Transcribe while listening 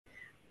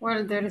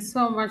Well, there is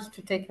so much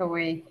to take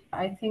away.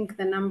 I think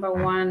the number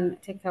one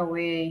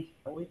takeaway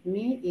with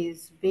me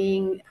is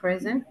being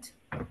present.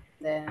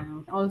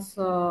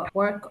 Also,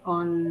 work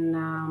on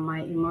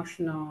my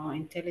emotional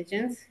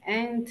intelligence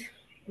and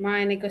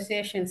my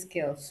negotiation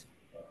skills.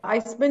 I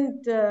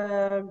spent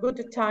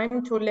good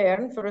time to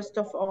learn, first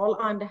of all,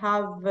 and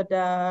have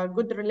the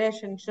good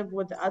relationship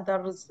with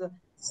others,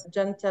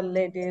 gentle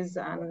ladies,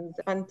 and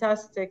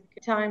fantastic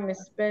time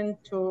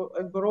spent to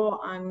grow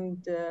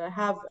and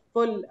have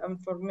full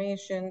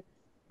information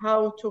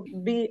how to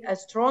be a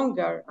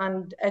stronger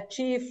and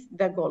achieve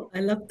the goal. I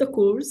love the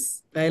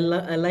course. I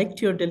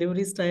liked your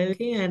delivery style,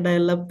 okay, and I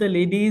love the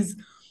ladies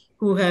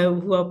who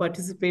are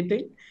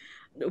participating.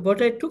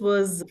 What I took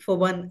was, for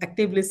one,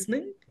 active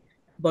listening,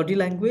 body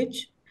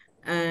language,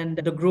 and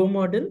the grow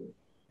model,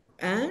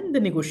 and the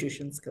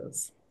negotiation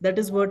skills. That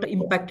is what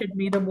impacted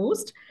me the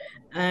most,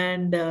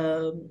 and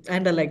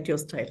I liked your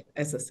style,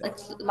 as I said.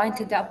 It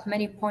lined up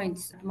many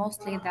points,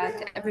 mostly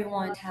that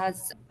everyone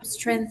has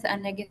strength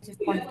and negative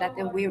points that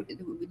we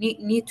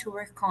need to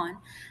work on.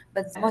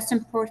 But most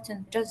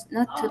important, just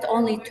not to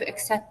only to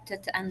accept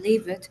it and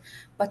leave it,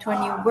 but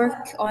when you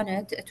work on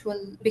it, it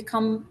will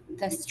become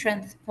the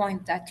strength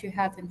point that you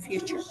have in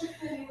future.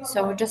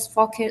 So just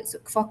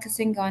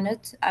focusing on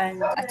it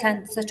and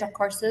attend such a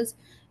courses,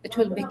 it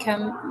will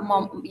become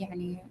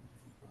يعني,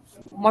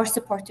 more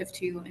supportive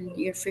to you in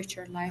your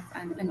future life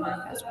and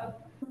work as well.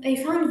 I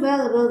found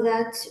valuable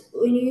that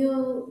when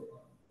you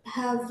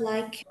have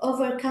like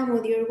overcome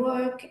with your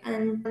work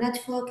and not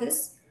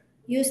focus,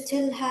 you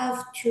still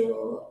have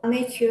to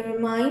make your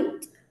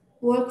mind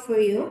work for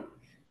you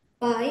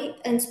by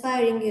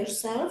inspiring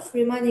yourself,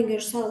 reminding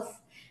yourself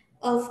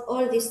of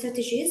all the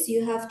strategies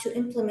you have to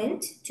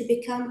implement to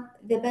become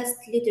the best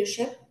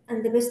leadership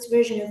and the best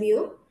version of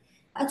you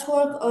at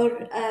work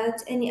or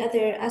at any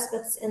other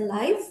aspects in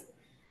life.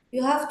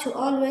 You have to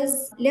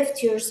always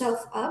lift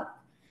yourself up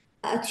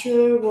at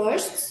your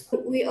worst.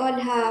 We all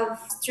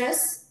have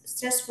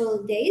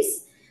stressful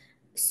days,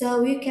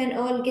 so we can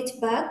all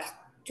get back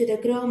to the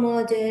grow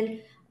model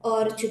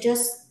or to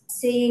just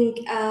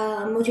seeing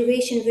a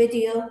motivation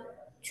video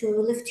to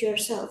lift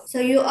yourself.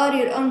 So you are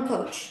your own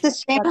coach.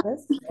 This About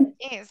this.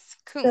 Yes,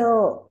 cool.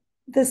 So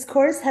this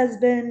course has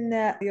been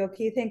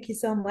okay. Thank you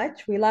so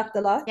much. We laughed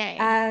a lot, Yay.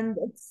 and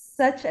it's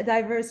such a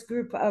diverse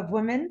group of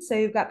women. So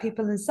you've got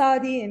people in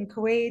Saudi, in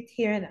Kuwait,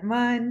 here in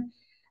Oman.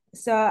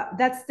 So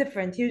that's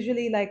different.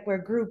 Usually, like we're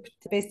grouped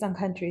based on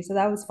country. So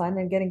that was fun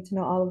and getting to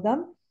know all of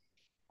them.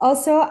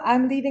 Also,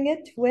 I'm leaving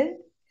it with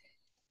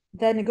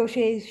the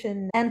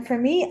negotiation. And for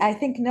me, I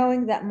think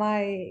knowing that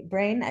my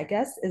brain, I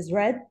guess, is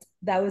red,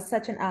 that was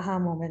such an aha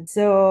moment.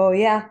 So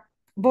yeah,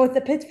 both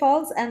the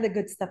pitfalls and the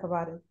good stuff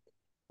about it.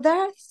 There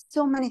are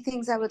so many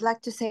things I would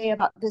like to say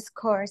about this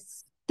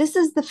course. This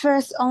is the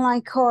first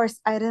online course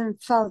I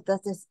didn't felt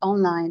that is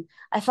online.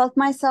 I felt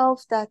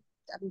myself that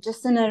I'm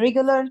just in a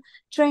regular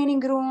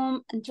training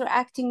room,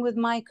 interacting with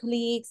my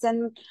colleagues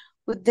and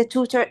with the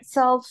tutor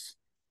itself.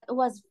 It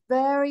was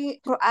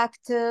very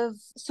proactive.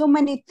 So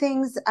many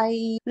things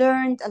I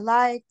learned, I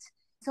liked.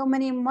 So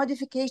many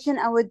modification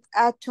I would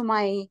add to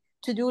my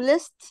to-do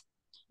list.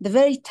 The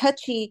very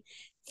touchy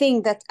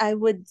thing that I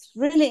would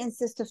really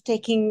insist of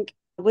taking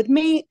with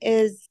me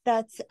is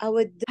that I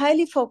would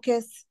highly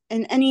focus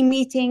in any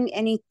meeting,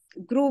 any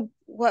group,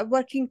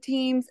 working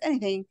teams,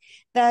 anything,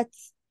 that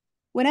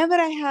whenever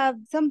I have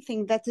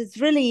something that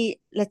is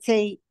really, let's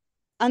say,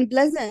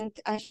 unpleasant,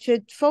 I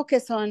should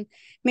focus on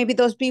maybe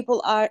those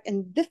people are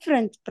in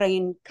different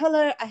brain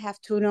color. I have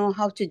to know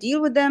how to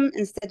deal with them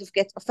instead of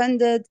get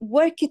offended,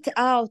 work it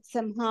out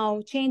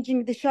somehow,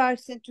 changing the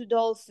sharks into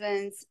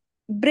dolphins,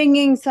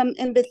 bringing some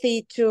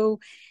empathy to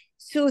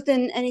soothe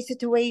in any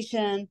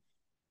situation.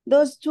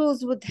 Those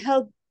tools would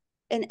help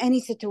in any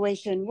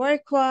situation,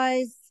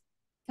 work-wise,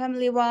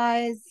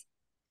 family-wise,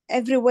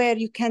 everywhere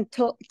you can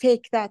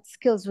take that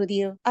skills with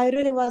you. I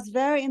really was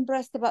very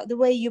impressed about the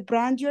way you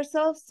brand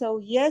yourself. So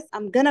yes,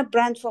 I'm gonna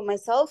brand for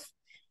myself.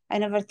 I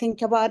never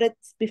think about it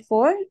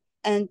before.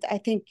 And I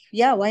think,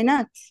 yeah, why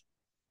not?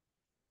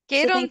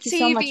 Get So on thank you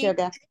so much, TV.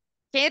 Yoga.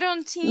 Get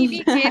on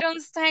TV, get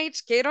on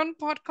stage, get on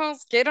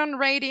podcasts, get on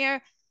radio,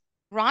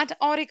 write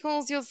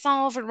articles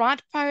yourself,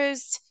 write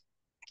posts,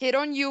 get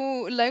on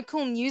your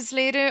local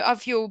newsletter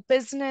of your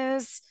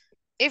business.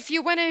 If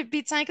you want to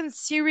be taken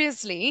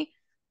seriously,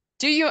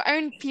 do your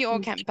own PR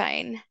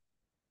campaign.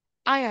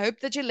 I hope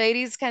that you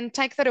ladies can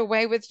take that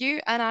away with you,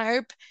 and I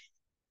hope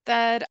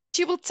that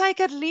you will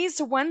take at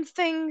least one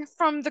thing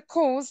from the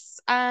course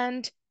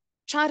and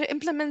try to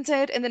implement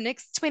it in the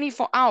next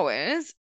 24 hours.